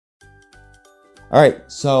All right,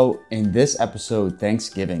 so in this episode,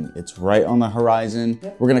 Thanksgiving, it's right on the horizon.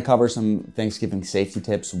 Yep. We're gonna cover some Thanksgiving safety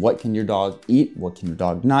tips. What can your dog eat? What can your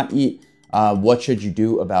dog not eat? What should you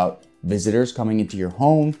do about visitors coming into your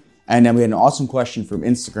home? And then we had an awesome question from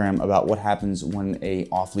Instagram about what happens when a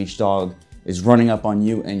off-leash dog is running up on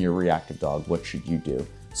you and your reactive dog. What should you do?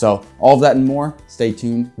 So all of that and more, stay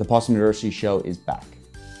tuned. The Possum University Show is back.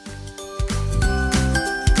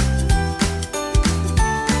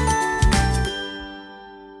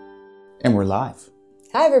 And we're live.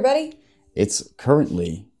 Hi, everybody. It's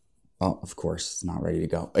currently, well, of course, it's not ready to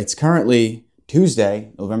go. It's currently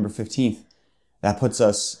Tuesday, November 15th. That puts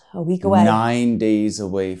us A week away. 9 days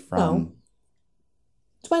away from... No.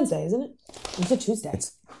 It's Wednesday, isn't it? It's a Tuesday.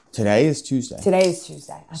 Today is Tuesday. Today is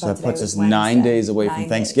Tuesday. So that puts us 9 days away from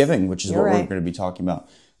Thanksgiving, which is You're what we're right. going to be talking about.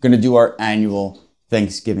 We're going to do our annual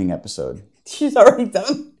Thanksgiving episode. She's already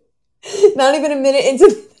done. Not even a minute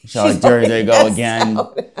into... So there you go again.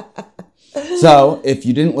 So if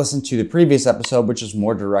you didn't listen to the previous episode, which is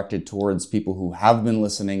more directed towards people who have been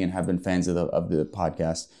listening and have been fans of the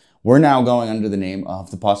podcast, we're now going under the name of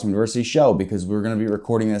the Possum University Show because we're going to be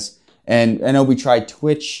recording this. And I know we tried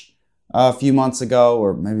Twitch a few months ago,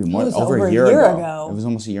 or maybe more, over a year ago. It was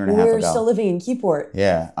almost a year and a half ago. We were still living in Keyport.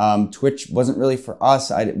 Yeah. Twitch wasn't really for us.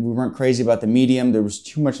 We weren't crazy about the medium. There was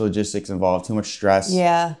too much logistics involved, too much stress.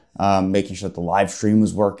 Yeah. Making sure that the live stream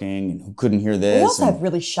was working and who couldn't hear this. We also have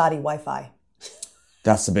really shoddy Wi-Fi.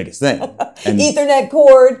 That's the biggest thing. And Ethernet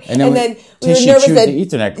cord. And then we were nervous that the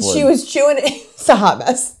Ethernet cord. she was chewing it. It's a hot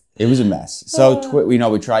mess. It was a mess. So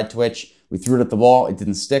we tried Twitch. We threw it at the wall. It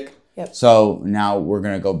didn't stick. Yep. So now we're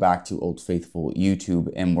going to go back to old faithful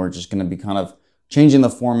YouTube, and we're just going to be kind of changing the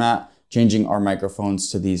format, changing our microphones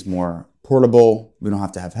to these more portable. We don't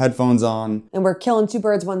have to have headphones on. And we're killing two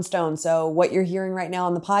birds, one stone. So what you're hearing right now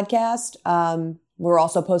on the podcast, we're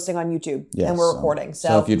also posting on YouTube, and we're recording.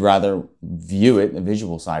 So if you'd rather view it, the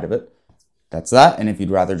visual side of it, that's that. And if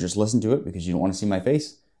you'd rather just listen to it because you don't want to see my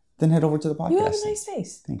face, then head over to the podcast. You have a nice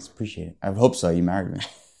face. Thanks, appreciate it. I hope so. You married me.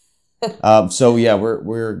 So yeah,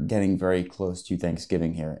 we're getting very close to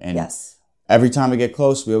Thanksgiving here, and yes, every time we get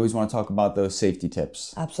close, we always want to talk about those safety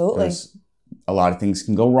tips. Absolutely, because a lot of things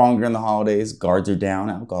can go wrong during the holidays. Guards are down,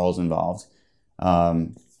 alcohol's involved.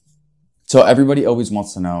 So everybody always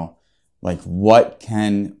wants to know, like, what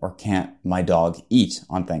can or can't my dog eat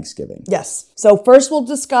on Thanksgiving? Yes. So first we'll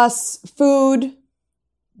discuss food,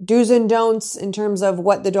 do's and don'ts in terms of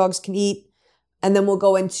what the dogs can eat. And then we'll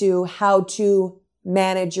go into how to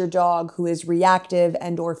manage your dog who is reactive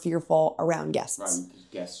and or fearful around guests. Right, because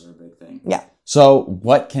guests are a big thing. Yeah. So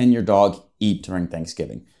what can your dog eat during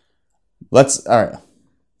Thanksgiving? All right.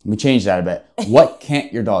 Let me change that a bit. What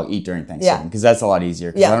can't your dog eat during Thanksgiving? Because that's a lot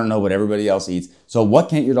easier, because I don't know what everybody else eats. So what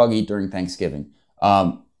can't your dog eat during Thanksgiving?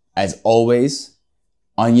 As always,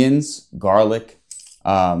 onions, garlic,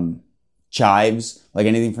 chives, like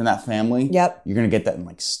anything from that family. Yep. You're going to get that in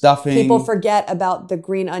like stuffing. People forget about the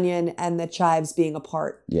green onion and the chives being a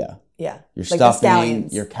part. Yeah. Yeah. Your like the stuffing,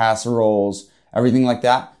 scallions. your casseroles, everything like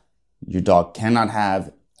that. Your dog cannot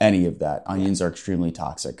have any of that. Onions are extremely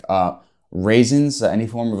toxic. Raisins, any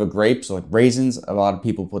form of a grape. So like raisins, a lot of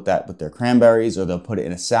people put that with their cranberries, or they'll put it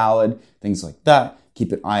in a salad, things like that.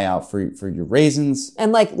 Keep an eye out for your raisins.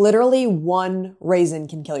 And like literally one raisin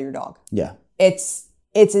can kill your dog. Yeah. It's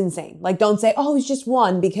insane. Like don't say, oh, it's just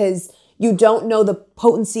one, because you don't know the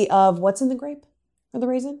potency of what's in the grape or the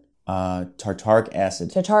raisin. Tartaric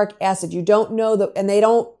acid. Tartaric acid. You don't know and they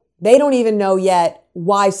don't even know yet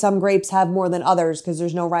why some grapes have more than others, because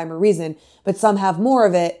there's no rhyme or reason, but some have more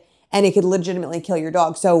of it. And it could legitimately kill your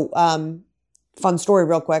dog. So, fun story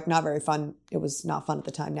real quick. Not very fun. It was not fun at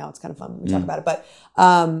the time. Now it's kind of fun when we talk about it. But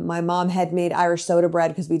my mom had made Irish soda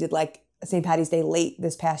bread because we did like St. Patty's Day late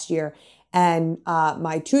this past year. And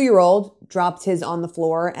my 2-year-old dropped his on the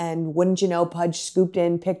floor. And wouldn't you know, Pudge scooped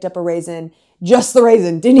in, picked up a raisin, just the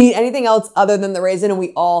raisin. Didn't eat anything else other than the raisin. And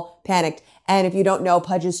we all panicked. And if you don't know,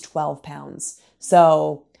 Pudge is 12 pounds.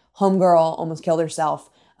 So homegirl almost killed herself.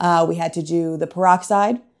 We had to do the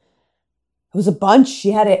peroxide. It was a bunch.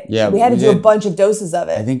 She had it. Yeah, we had to do a bunch of doses of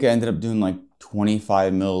it. I think I ended up doing like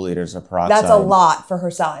 25 milliliters of peroxide. That's a lot for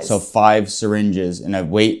her size. So 5 syringes, and I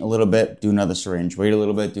wait a little bit, do another syringe, wait a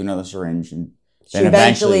little bit, do another syringe, and then she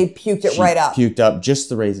eventually puked it right up. Puked up just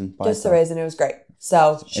the raisin. Just the raisin. It was great.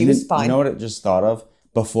 So she was fine. You know what I just thought of?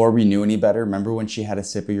 Before we knew any better, remember when she had a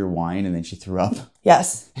sip of your wine and then she threw up?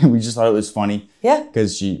 Yes. And we just thought it was funny. Yeah.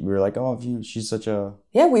 Because we were like, oh, she's such a...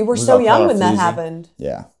 Yeah, we were so young when that happened.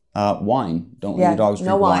 Yeah. Wine. Don't let your dogs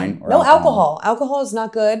drink wine. Or no alcohol. Alcohol is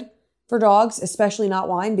not good for dogs, especially not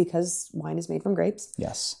wine, because wine is made from grapes.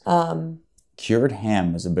 Yes. cured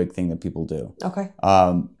ham is a big thing that people do. Okay.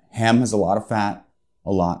 Ham has a lot of fat,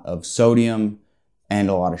 a lot of sodium, and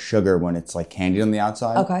a lot of sugar when it's like candied on the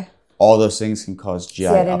outside. Okay. All those things can cause GI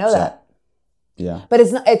upset. I didn't know that. Yeah. But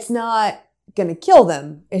it's not going to kill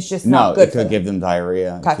them. It's just not good it could give them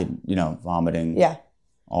diarrhea. Okay. It could, vomiting. Yeah.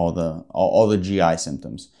 All the GI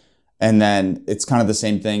symptoms. And then it's kind of the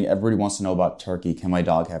same thing. Everybody wants to know about turkey. Can my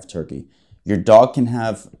dog have turkey? Your dog can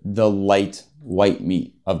have the light white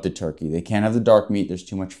meat of the turkey. They can't have the dark meat. There's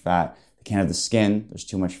too much fat. They can't have the skin. There's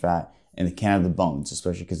too much fat. And they can't have the bones,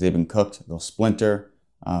 especially because they've been cooked. They'll splinter,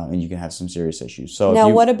 and you can have some serious issues. So now,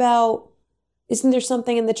 what about, isn't there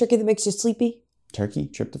something in the turkey that makes you sleepy? Turkey?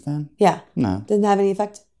 Tryptophan? Yeah. No. Doesn't have any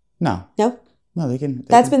effect? No. No? No, they can.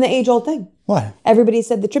 That's been the age-old thing. What? Everybody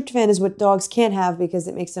said the tryptophan is what dogs can't have because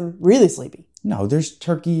it makes them really sleepy. No, there's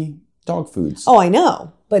turkey dog foods. Oh, I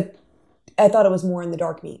know. But I thought it was more in the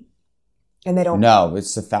dark meat. And they don't. No,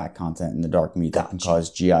 it's the fat content in the dark meat that can cause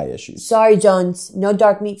GI issues. Sorry, Jones. No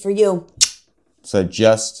dark meat for you. So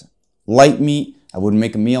just light meat. I wouldn't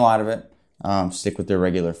make a meal out of it. Stick with their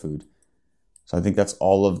regular food. So I think that's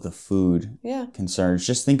all of the food concerns.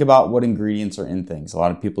 Just think about what ingredients are in things. A lot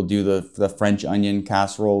of people do the French onion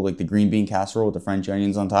casserole, like the green bean casserole with the French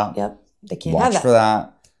onions on top. Yep. They can't have that. Watch for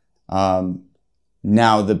that.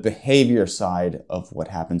 Now, the behavior side of what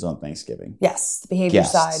happens on Thanksgiving. Yes, the behavior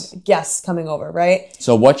side. Guests coming over, right?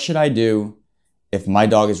 So what should I do if my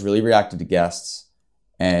dog is really reactive to guests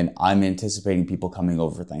and I'm anticipating people coming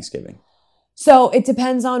over for Thanksgiving? So it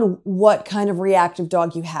depends on what kind of reactive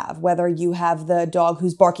dog you have. Whether you have the dog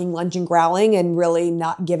who's barking, lunging, growling, and really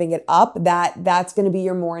not giving it up, that's going to be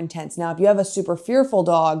your more intense. Now, if you have a super fearful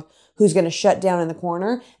dog who's going to shut down in the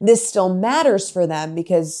corner, this still matters for them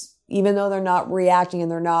because even though they're not reacting and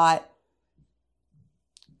they're not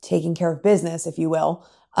taking care of business, if you will,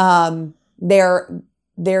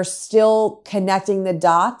 they're still connecting the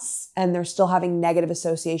dots and they're still having negative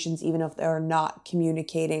associations, even if they're not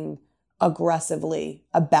communicating aggressively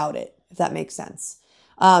about it, if that makes sense.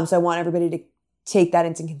 So I want everybody to take that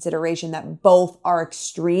into consideration that both are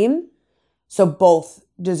extreme. So both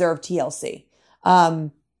deserve TLC.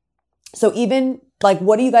 So even like,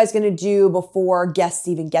 what are you guys going to do before guests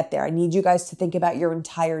even get there? I need you guys to think about your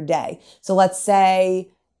entire day. So let's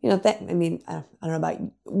say, I don't know about,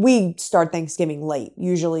 we start Thanksgiving late.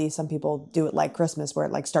 Usually some people do it like Christmas where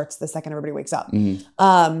it like starts the second everybody wakes up.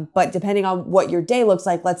 Mm-hmm. But depending on what your day looks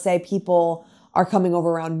like, let's say people are coming over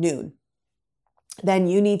around noon. Then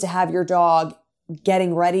you need to have your dog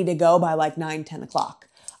getting ready to go by like 9, 10 o'clock.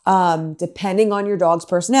 Depending on your dog's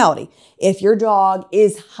personality. If your dog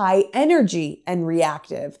is high energy and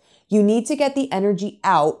reactive, you need to get the energy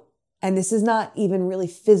out. And this is not even really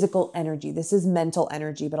physical energy. This is mental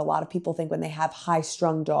energy. But a lot of people think when they have high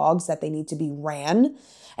strung dogs that they need to be ran.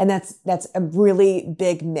 And that's a really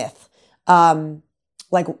big myth.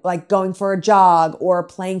 Like going for a jog or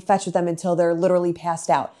playing fetch with them until they're literally passed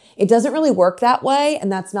out. It doesn't really work that way.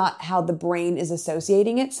 And that's not how the brain is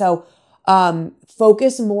associating it. So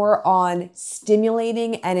focus more on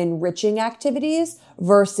stimulating and enriching activities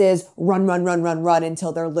versus run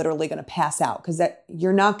until they're literally going to pass out. Because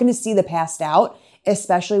you're not going to see the passed out,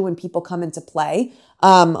 especially when people come into play.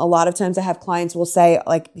 A lot of times I have clients will say,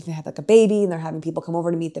 like, if they have like a baby and they're having people come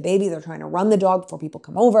over to meet the baby, they're trying to run the dog before people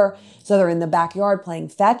come over. So they're in the backyard playing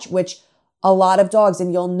fetch, which a lot of dogs,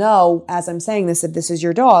 and you'll know as I'm saying this, if this is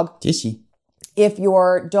your dog, if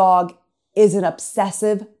your dog is an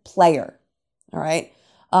obsessive player. All right.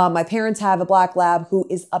 My parents have a black lab who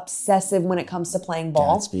is obsessive when it comes to playing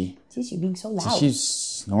ball. Gatsby. She's being so loud. She's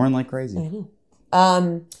snoring like crazy. I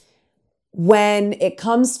know. When it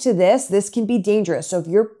comes to this can be dangerous.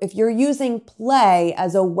 So if you're using play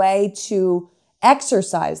as a way to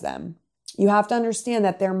exercise them, you have to understand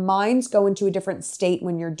that their minds go into a different state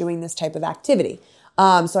when you're doing this type of activity.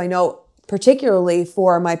 So I know particularly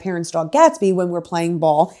for my parents' dog Gatsby, when we're playing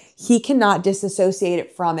ball, he cannot disassociate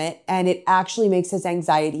it from it. And it actually makes his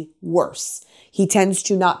anxiety worse. He tends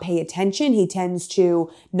to not pay attention. He tends to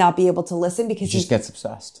not be able to listen because he just gets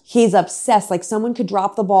obsessed. He's obsessed. Like someone could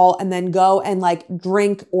drop the ball and then go and like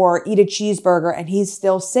drink or eat a cheeseburger. And he's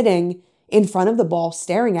still sitting in front of the ball,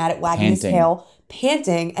 staring at it, wagging his tail,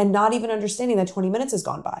 panting, and not even understanding that 20 minutes has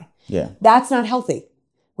gone by. Yeah. That's not healthy,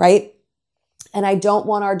 right? And I don't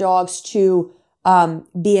want our dogs to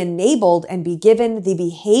be enabled and be given the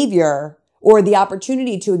behavior or the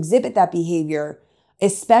opportunity to exhibit that behavior,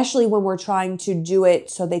 especially when we're trying to do it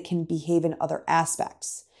so they can behave in other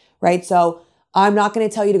aspects, right? So I'm not going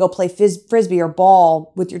to tell you to go play frisbee or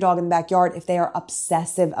ball with your dog in the backyard if they are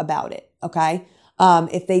obsessive about it, okay?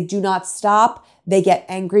 If they do not stop, they get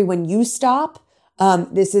angry when you stop.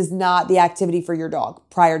 This is not the activity for your dog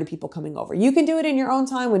prior to people coming over. You can do it in your own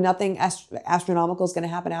time when nothing astronomical is going to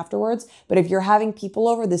happen afterwards. But if you're having people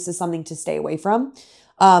over, this is something to stay away from.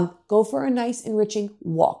 Go for a nice enriching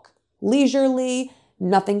walk. Leisurely,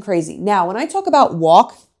 nothing crazy. Now, when I talk about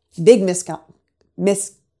walk, big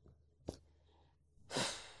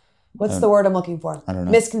what's the word I'm looking for? I don't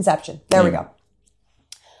know. Misconception. There we go.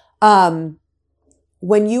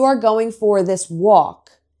 When you are going for this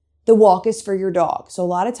walk, the walk is for your dog. So a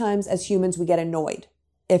lot of times as humans, we get annoyed.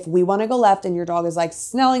 If we want to go left and your dog is like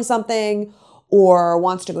smelling something or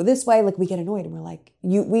wants to go this way, like we get annoyed and we're like,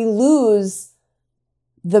 we lose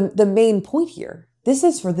the main point here. This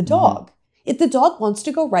is for the dog. Mm-hmm. If the dog wants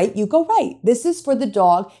to go right, you go right. This is for the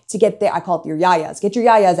dog to get there. I call it your yayas. Get your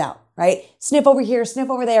yayas out, right? Sniff over here, sniff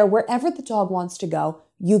over there. Wherever the dog wants to go,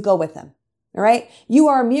 you go with him. All right. You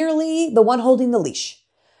are merely the one holding the leash.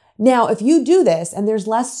 Now, if you do this and there's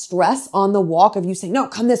less stress on the walk of you saying, no,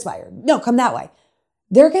 come this way or no, come that way,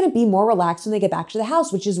 they're going to be more relaxed when they get back to the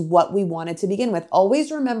house, which is what we wanted to begin with.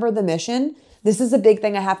 Always remember the mission. This is a big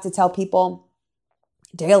thing I have to tell people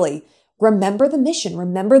daily. Remember the mission.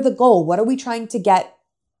 Remember the goal. What are we trying to get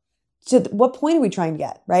to? What point are we trying to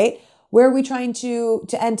get, right? Where are we trying to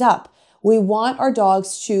end up? We want our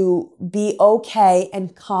dogs to be okay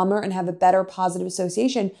and calmer and have a better positive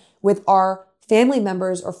association with our family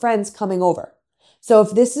members or friends coming over. So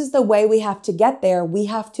if this is the way we have to get there, we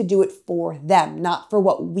have to do it for them, not for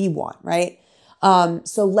what we want, right?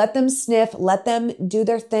 So let them sniff, let them do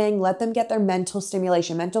their thing, let them get their mental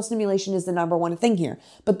stimulation. Mental stimulation is the number one thing here,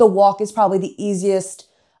 but the walk is probably the easiest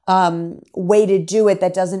way to do it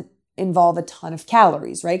that doesn't involve a ton of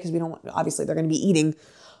calories, right? Because we don't want, obviously they're going to be eating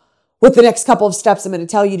with the next couple of steps I'm going to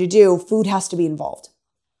tell you to do. Food has to be involved.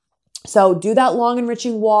 So do that long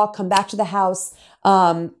enriching walk, come back to the house,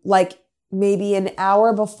 like maybe an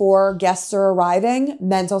hour before guests are arriving,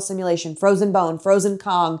 mental stimulation, frozen bone, frozen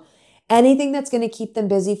Kong, anything that's going to keep them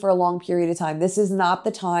busy for a long period of time. This is not the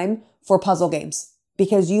time for puzzle games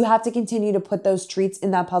because you have to continue to put those treats in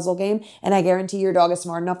that puzzle game. And I guarantee your dog is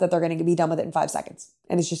smart enough that they're going to be done with it in 5 seconds.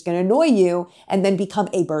 And it's just going to annoy you and then become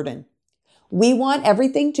a burden. We want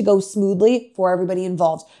everything to go smoothly for everybody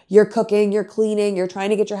involved. You're cooking, you're cleaning, you're trying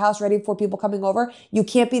to get your house ready for people coming over. You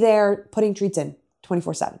can't be there putting treats in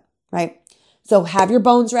 24/7, right? So have your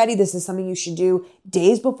bones ready. This is something you should do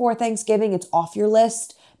days before Thanksgiving. It's off your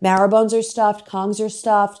list. Marrow bones are stuffed, Kongs are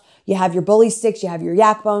stuffed. You have your bully sticks, you have your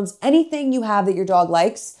yak bones, anything you have that your dog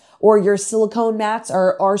likes, or your silicone mats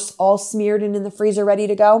are all smeared and in the freezer ready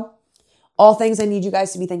to go. All things I need you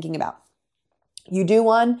guys to be thinking about. You do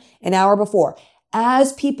one an hour before.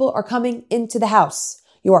 As people are coming into the house,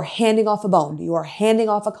 you are handing off a bone. You are handing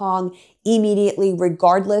off a Kong immediately,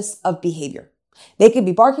 regardless of behavior. They could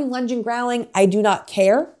be barking, lunging, growling. I do not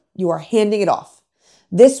care. You are handing it off.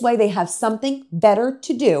 This way they have something better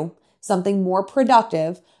to do, something more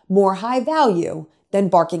productive, more high value than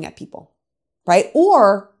barking at people, right?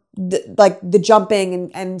 Or the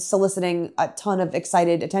jumping and soliciting a ton of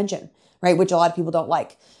excited attention, right? Which a lot of people don't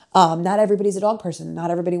like. Not everybody's a dog person.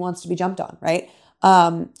 Not everybody wants to be jumped on, right?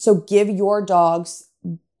 So give your dogs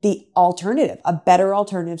the alternative, a better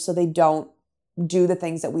alternative so they don't do the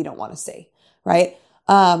things that we don't want to see, right?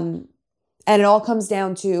 And it all comes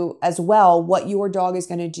down to, as well, what your dog is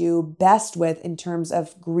going to do best with in terms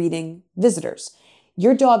of greeting visitors.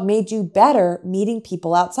 Your dog may do better meeting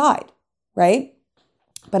people outside, right?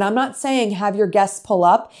 But I'm not saying have your guests pull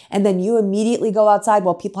up and then you immediately go outside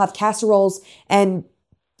while people have casseroles and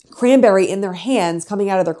cranberry in their hands coming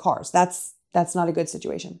out of their cars. That's not a good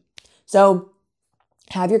situation. So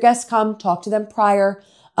have your guests come, talk to them prior,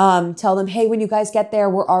 tell them, hey, when you guys get there,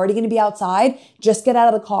 we're already going to be outside. Just get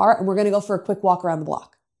out of the car and we're going to go for a quick walk around the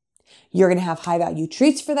block. You're going to have high value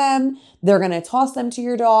treats for them. They're going to toss them to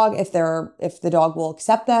your dog if the dog will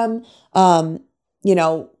accept them.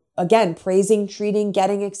 Again, praising, treating,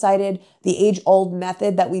 getting excited, the age-old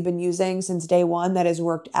method that we've been using since day one that has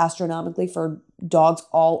worked astronomically for dogs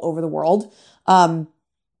all over the world.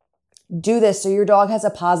 Do this so your dog has a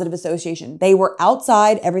positive association. They were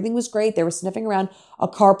outside. Everything was great. They were sniffing around. A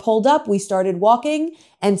car pulled up. We started walking.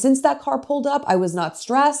 And since that car pulled up, I was not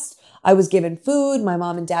stressed. I was given food. My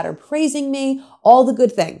mom and dad are praising me. All the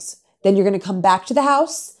good things. Then you're going to come back to the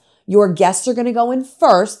house. Your guests are going to go in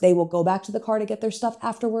first. They will go back to the car to get their stuff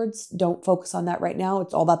afterwards. Don't focus on that right now.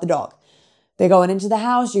 It's all about the dog. They're going into the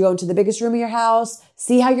house. You go into the biggest room of your house.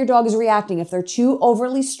 See how your dog is reacting. If they're too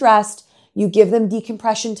overly stressed, you give them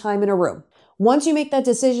decompression time in a room. Once you make that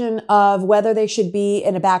decision of whether they should be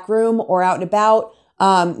in a back room or out and about,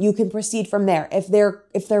 you can proceed from there. If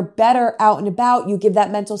they're better out and about, you give that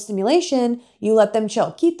mental stimulation, you let them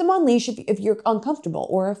chill. Keep them on leash if you're uncomfortable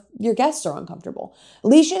or if your guests are uncomfortable.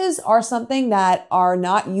 Leashes are something that are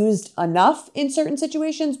not used enough in certain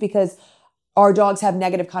situations because our dogs have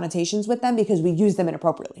negative connotations with them because we use them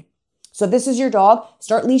inappropriately. So if this is your dog,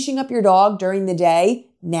 start leashing up your dog during the day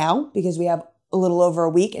now because we have a little over a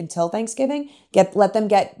week until Thanksgiving. Let them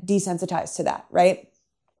get desensitized to that, right?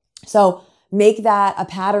 So make that a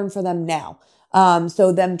pattern for them now.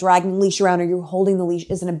 So them dragging the leash around or you holding the leash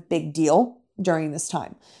isn't a big deal during this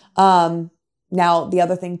time. Now, the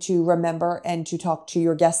other thing to remember and to talk to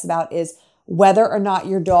your guests about is whether or not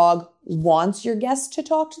your dog wants your guests to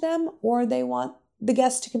talk to them or they want the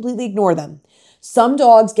guests to completely ignore them. Some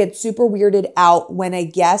dogs get super weirded out when a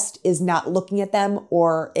guest is not looking at them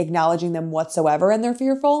or acknowledging them whatsoever and they're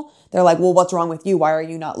fearful. They're like, well, what's wrong with you? Why are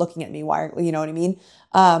you not looking at me? You know what I mean?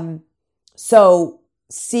 So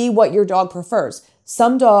see what your dog prefers.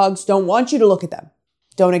 Some dogs don't want you to look at them,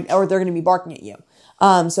 or they're going to be barking at you.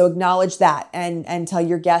 So acknowledge that and tell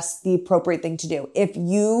your guests the appropriate thing to do. If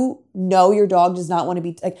you know your dog does not want to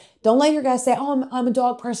be like, don't let your guest say, oh, I'm a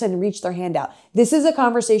dog person and reach their hand out. This is a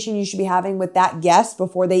conversation you should be having with that guest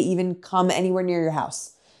before they even come anywhere near your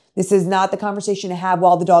house. This is not the conversation to have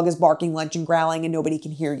while the dog is barking, lunching, growling, and nobody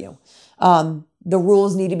can hear you. The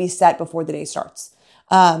rules need to be set before the day starts.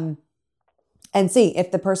 And see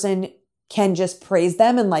if the person can just praise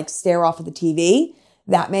them and like stare off at the TV.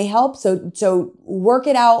 That may help. So work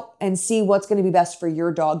it out and see what's going to be best for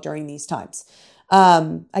your dog during these times.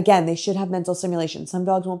 Again, they should have mental stimulation. Some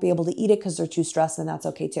dogs won't be able to eat it because they're too stressed, and that's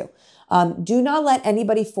okay too. Do not let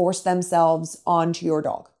anybody force themselves onto your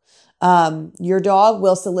dog. Your dog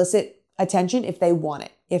will solicit attention if they want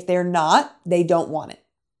it. If they're not, they don't want it.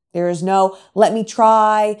 There is no, let me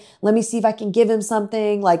try, let me see if I can give him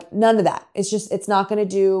something, like none of that. It's not going to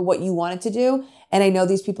do what you want it to do. And I know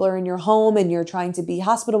these people are in your home and you're trying to be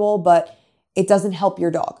hospitable, but it doesn't help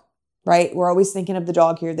your dog, right? We're always thinking of the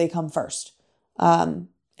dog here. They come first.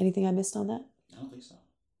 Anything I missed on that? I don't think so.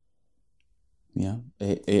 Yeah.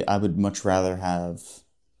 I would much rather have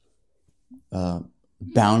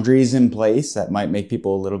boundaries in place that might make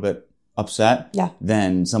people a little bit upset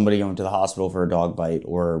than somebody going to the hospital for a dog bite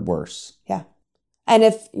or worse. Yeah. And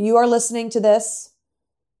if you are listening to this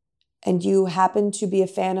and you happen to be a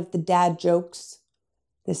fan of the dad jokes,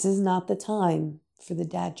 this is not the time for the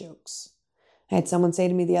dad jokes. I had someone say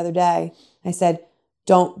to me the other day, I said,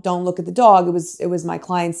 don't look at the dog. It was my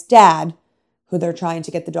client's dad who they're trying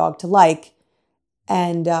to get the dog to like.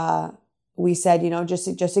 And we said,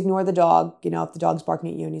 just ignore the dog, if the dog's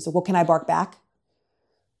barking at you. And he said, well, can I bark back?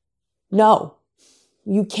 No,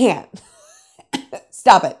 you can't.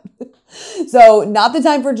 Stop it. So not the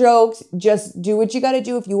time for jokes. Just do what you got to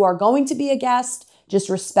do. If you are going to be a guest, just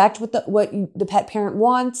respect what the pet parent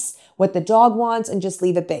wants, what the dog wants, and just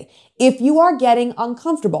leave it be. If you are getting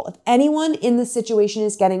uncomfortable, if anyone in the situation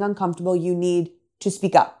is getting uncomfortable, you need to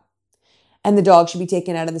speak up. And the dog should be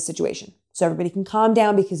taken out of the situation. So everybody can calm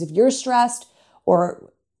down, because if you're stressed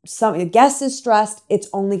or a guest is stressed, it's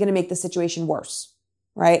only going to make the situation worse,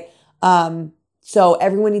 right? So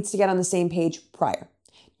everyone needs to get on the same page prior.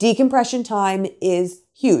 Decompression time is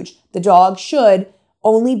huge. The dog should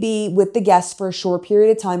only be with the guests for a short period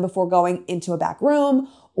of time before going into a back room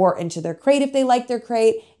or into their crate if they like their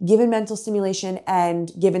crate, given mental stimulation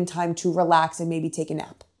and given time to relax and maybe take a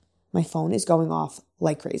nap. My phone is going off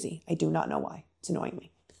like crazy. I do not know why. It's annoying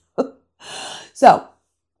me. So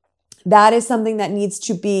that is something that needs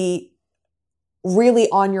to be really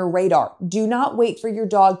on your radar. Do not wait for your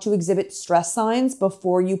dog to exhibit stress signs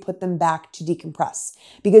before you put them back to decompress,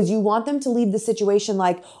 because you want them to leave the situation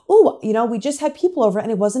like, oh, we just had people over and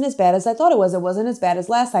it wasn't as bad as I thought it was. It wasn't as bad as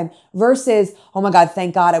last time, versus, oh my God,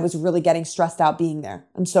 thank God I was really getting stressed out being there.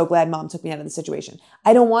 I'm so glad mom took me out of the situation.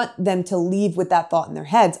 I don't want them to leave with that thought in their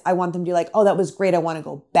heads. I want them to be like, oh, that was great. I want to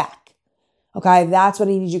go back. Okay. That's what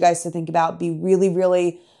I need you guys to think about. Be really,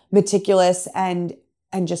 really meticulous and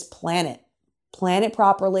just plan it. Plan it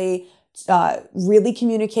properly, really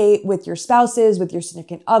communicate with your spouses, with your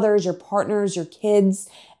significant others, your partners, your kids.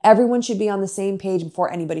 Everyone should be on the same page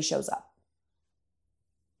before anybody shows up.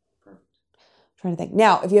 Perfect. I'm trying to think.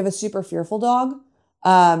 Now, if you have a super fearful dog,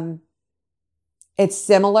 it's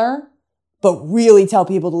similar, but really tell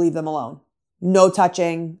people to leave them alone. No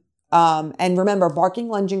touching. And remember, barking,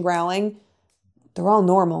 lunging, growling, they're all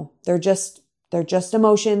normal. They're just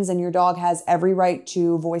emotions, and your dog has every right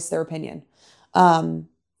to voice their opinion.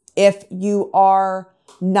 If you are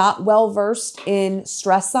not well-versed in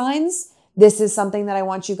stress signs, this is something that I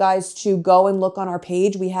want you guys to go and look on our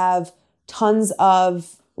page. We have tons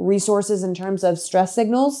of resources in terms of stress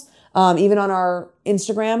signals. Even on our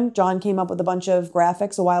Instagram, John came up with a bunch of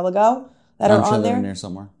graphics a while ago that are on there. in there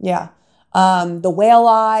somewhere. Yeah. The whale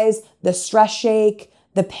eyes, the stress shake,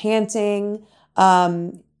 the panting.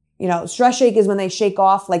 Stress shake is when they shake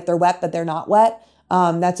off like they're wet, but they're not wet.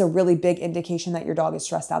 That's a really big indication that your dog is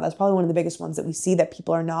stressed out. That's probably one of the biggest ones that we see that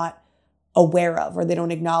people are not aware of, or they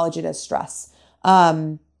don't acknowledge it as stress.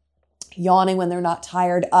 Yawning when they're not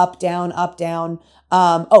tired, up, down, up, down.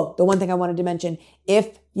 The one thing I wanted to mention,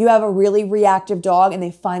 if you have a really reactive dog and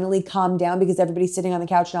they finally calm down because everybody's sitting on the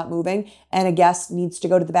couch not moving and a guest needs to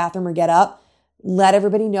go to the bathroom or get up, let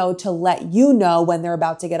everybody know to let you know when they're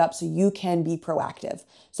about to get up so you can be proactive.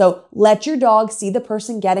 So let your dog see the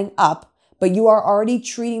person getting up, but you are already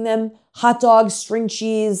treating them hot dogs, string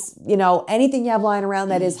cheese, anything you have lying around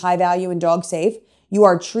that is high value and dog safe. You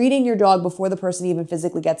are treating your dog before the person even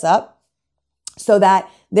physically gets up, so that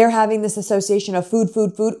they're having this association of food.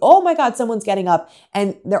 Oh my God, someone's getting up.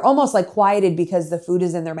 And they're almost like quieted because the food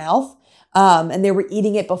is in their mouth. And they were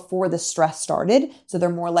eating it before the stress started. So they're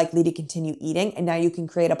more likely to continue eating. And now you can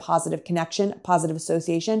create a positive connection, a positive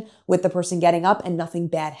association with the person getting up, and nothing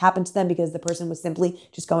bad happened to them because the person was simply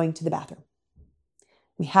just going to the bathroom.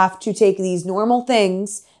 We have to take these normal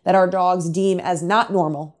things that our dogs deem as not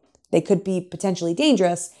normal. They could be potentially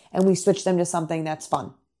dangerous, and we switch them to something that's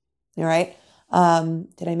fun. All right.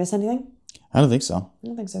 Did I miss anything? I don't think so. I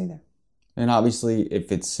don't think so either. And obviously, if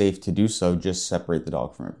it's safe to do so, just separate the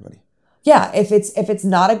dog from everybody. Yeah, if it's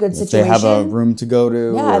not a good situation. If they have a room to go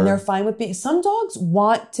to. Yeah, and they're fine with being. Some dogs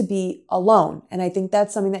want to be alone, and I think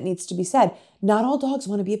that's something that needs to be said. Not all dogs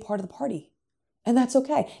want to be a part of the party, and that's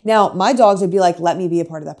okay. Now, my dogs would be like, let me be a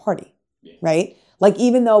part of that party, right? Like,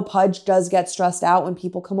 even though Pudge does get stressed out when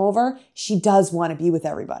people come over, she does want to be with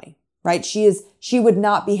everybody. Right? She would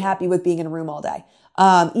not be happy with being in a room all day,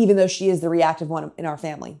 even though she is the reactive one in our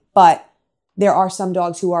family. But there are some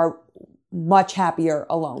dogs who are much happier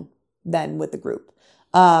alone than with the group.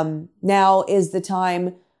 Now is the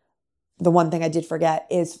time. The one thing I did forget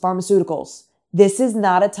is pharmaceuticals. This is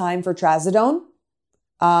not a time for trazodone.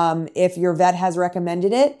 If your vet has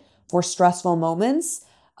recommended it for stressful moments,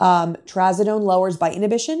 trazodone lowers bite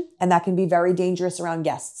inhibition, and that can be very dangerous around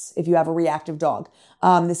guests if you have a reactive dog.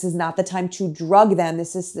 This is not the time to drug them.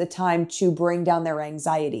 This is the time to bring down their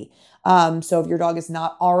anxiety. So if your dog is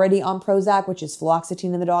not already on Prozac, which is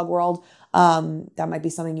fluoxetine in the dog world, that might be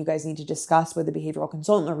something you guys need to discuss with a behavioral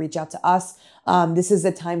consultant or reach out to us. This is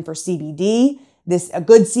a time for CBD. A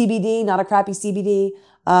good CBD, not a crappy CBD.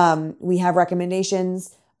 We have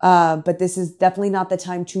recommendations. But this is definitely not the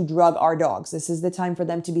time to drug our dogs. This is the time for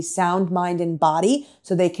them to be sound mind and body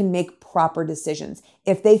so they can make proper decisions.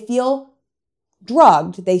 If they feel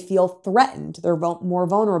drugged, they feel threatened. They're more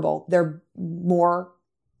vulnerable. They're more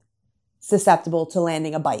susceptible to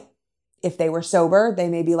landing a bite. If they were sober, they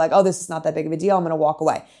may be like, oh, this is not that big of a deal. I'm going to walk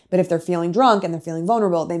away. But if they're feeling drunk and they're feeling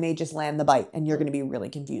vulnerable, they may just land the bite and you're going to be really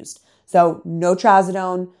confused. So no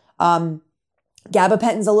trazodone.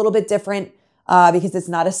 Gabapentin's a little bit different. Because it's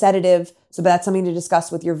not a sedative. So that's something to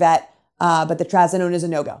discuss with your vet. But the trazodone is a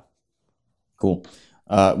no-go. Cool.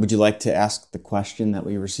 Would you like to ask the question that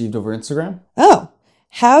we received over Instagram? Oh,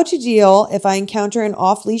 how to deal if I encounter an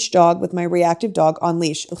off-leash dog with my reactive dog on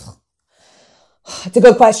leash? Ugh. It's a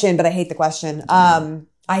good question, but I hate the question.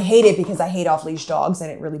 I hate it because I hate off-leash dogs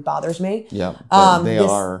and it really bothers me. Yeah,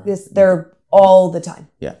 they're all the time.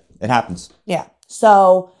 Yeah, it happens. Yeah.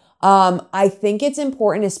 So I think it's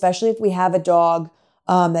important, especially if we have a dog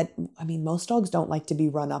most dogs don't like to be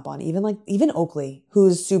run up on. Even Oakley,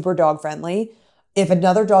 who's super dog friendly. If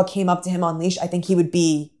another dog came up to him on leash, I think he would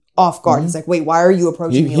be off guard. Mm-hmm. He's like, wait, why are you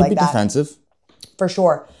approaching me like that? He'd be defensive. For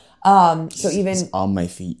sure. It's on my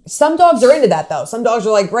feet. Some dogs are into that though. Some dogs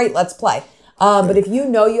are like, great, let's play. But if you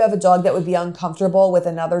know you have a dog that would be uncomfortable with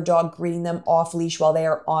another dog greeting them off leash while they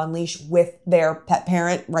are on leash with their pet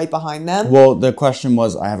parent right behind them. Well, the question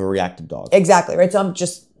was, I have a reactive dog. Exactly, right? So I'm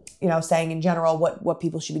just, saying in general what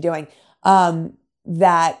people should be doing.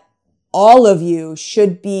 That all of you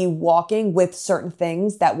should be walking with certain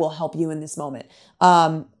things that will help you in this moment.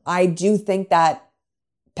 I do think that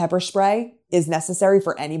pepper spray is necessary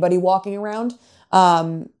for anybody walking around.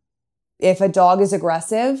 If a dog is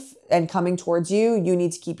aggressive and coming towards you, you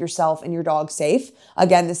need to keep yourself and your dog safe.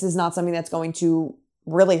 Again, this is not something that's going to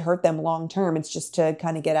really hurt them long term. It's just to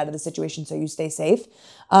kind of get out of the situation so you stay safe.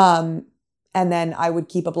 And then I would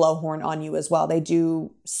keep a blowhorn on you as well. They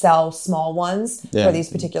do sell small ones for these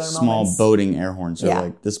particular moments. Small boating air horns. They're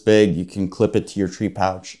like this big. You can clip it to your tree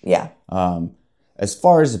pouch. Yeah. As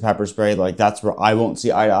far as the pepper spray, that's where I won't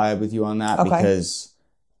see eye to eye with you on that because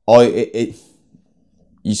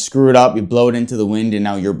you screw it up, you blow it into the wind, and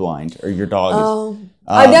now you're blind, or your dog is.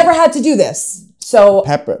 I've never had to do this, so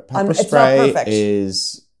Pepper it's not spray perfect.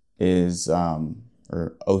 is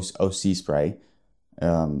or OC spray,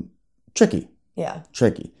 tricky. Yeah.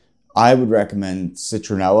 Tricky. I would recommend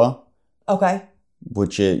citronella, Okay.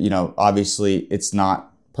 which is, obviously it's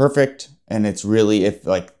not perfect, and it's really, if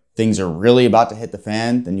like things are really about to hit the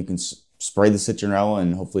fan, then you can spray the citronella,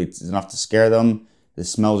 and hopefully it's enough to scare them. The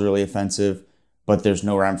smell's really offensive, but there's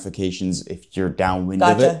no ramifications if you're downwind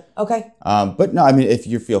of it. Okay. But no, I mean, if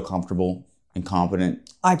you feel comfortable and confident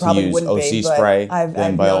I probably to use wouldn't OC be, but spray, I've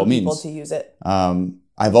then by known all people means. to use it.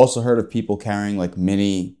 I've also heard of people carrying like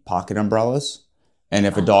mini pocket umbrellas. And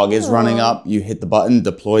if a dog is running up, you hit the button,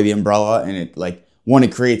 deploy the umbrella, and it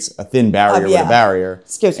it creates a thin barrier with a barrier.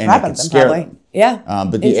 Scares the and crap it out can of them, scare probably. them. Yeah.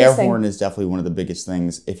 But the air horn is definitely one of the biggest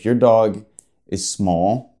things. If your dog is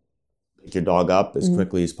small, pick your dog up as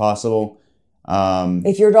quickly as possible.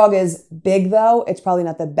 If your dog is big, though, it's probably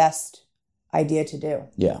not the best idea to do.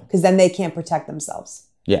 Yeah. Because then they can't protect themselves.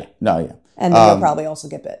 Yeah. No, yeah. And then they'll probably also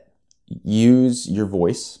get bit. Use your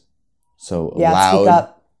voice. So Yeah, loud. speak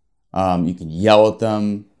up. You can yell at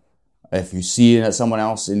them. If you see someone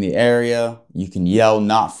else in the area, you can yell,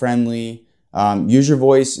 not friendly. Use your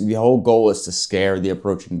voice. The whole goal is to scare the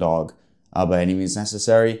approaching dog by any means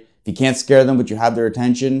necessary. If you can't scare them, but you have their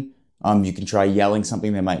attention, you can try yelling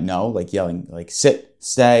something they might know, like yelling, like sit,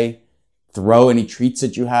 stay, throw any treats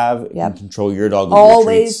that you have, and control your dog with your treats.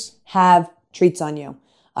 Always have treats on you.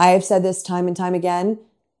 I have said this time and time again.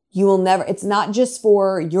 You will never, it's not just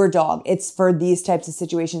for your dog. It's for these types of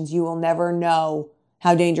situations. You will never know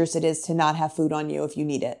how dangerous it is to not have food on you if you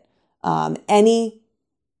need it. Any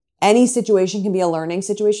situation can be a learning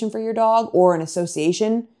situation for your dog, or an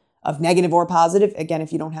association of negative or positive. Again,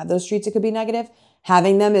 if you don't have those treats, it could be negative.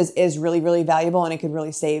 Having them is really, really valuable, and it could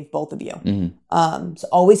really save both of you. Mm-hmm. So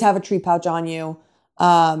always have a treat pouch on you.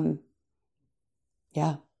 Yeah.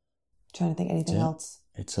 Trying to think anything else.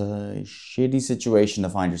 It's a shitty situation to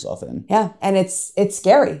find yourself in. Yeah, and it's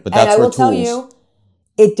scary. But that's and I will where tell tools- you,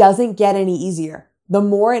 it doesn't get any easier. The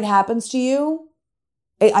more it happens to you,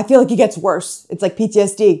 I feel like it gets worse. It's like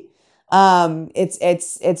PTSD.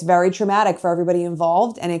 It's very traumatic for everybody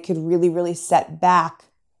involved, and it could really, really set back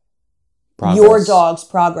your dog's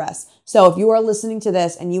progress. So if you are listening to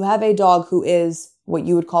this and you have a dog who is what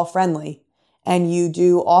you would call friendly, and you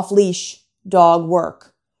do off-leash dog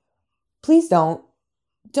work, please don't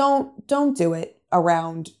do it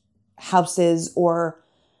around houses or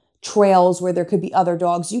trails where there could be other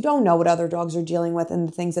dogs. You don't know what other dogs are dealing with and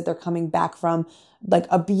the things that they're coming back from, like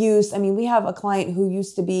abuse. I mean, we have a client who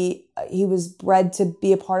he was bred to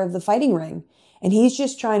be a part of the fighting ring, and he's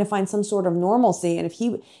just trying to find some sort of normalcy. And if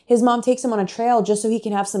his mom takes him on a trail just so he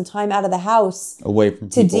can have some time out of the house, away from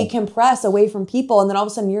to people, decompress, away from people, and then all of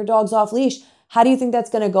a sudden your dog's off leash, how do you think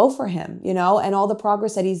that's going to go for him? And all the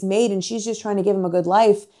progress that he's made, and she's just trying to give him a good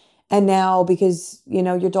life. And now because,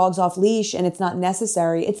 your dog's off leash and it's not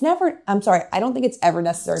necessary, I don't think it's ever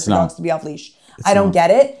necessary for dogs to be off leash. I don't get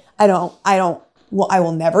it. I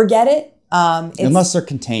will never get it. Unless they're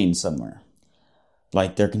contained somewhere.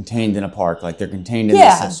 Like they're contained in a park, like they're contained in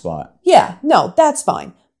this safe spot. Yeah, no, that's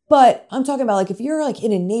fine. But I'm talking about like if you're like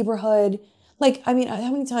in a neighborhood, like, I mean, how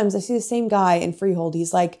many times I see the same guy in Freehold,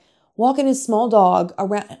 he's like walking his small dog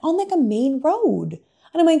around on like a main road.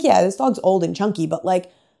 And I'm like, yeah, this dog's old and chunky, but like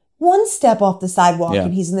one step off the sidewalk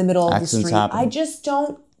and he's in the middle of the street. Happen. I just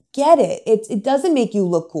don't get it. It doesn't make you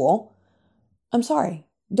look cool. I'm sorry.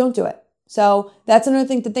 Don't do it. So that's another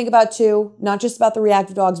thing to think about too, not just about the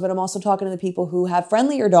reactive dogs, but I'm also talking to the people who have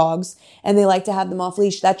friendlier dogs and they like to have them off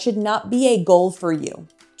leash. That should not be a goal for you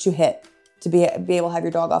to hit, to be able to have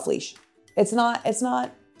your dog off leash. It's not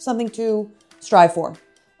something to strive for.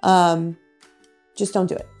 Just don't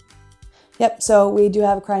do it. Yep. So we do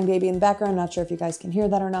have a crying baby in the background. Not sure if you guys can hear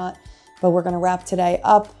that or not, but we're going to wrap today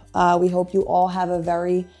up. We hope you all have a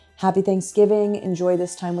very happy Thanksgiving. Enjoy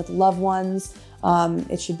this time with loved ones.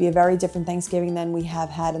 It should be a very different Thanksgiving than we have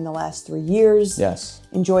had in the last 3 years. Yes.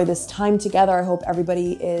 Enjoy this time together. I hope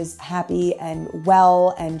everybody is happy and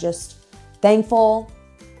well and just thankful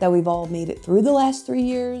that we've all made it through the last 3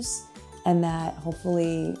 years and that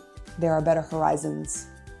hopefully there are better horizons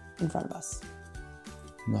in front of us.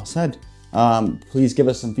 Well said. Please give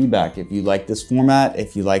us some feedback. If you like this format,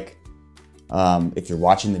 if you're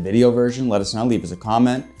watching the video version, let us know. Leave us a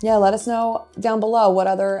comment. Yeah, let us know down below what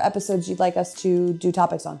other episodes you'd like us to do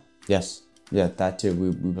topics on. Yes. Yeah, that too.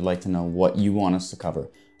 We would like to know what you want us to cover.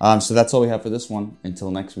 So that's all we have for this one. Until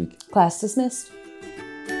next week. Class dismissed.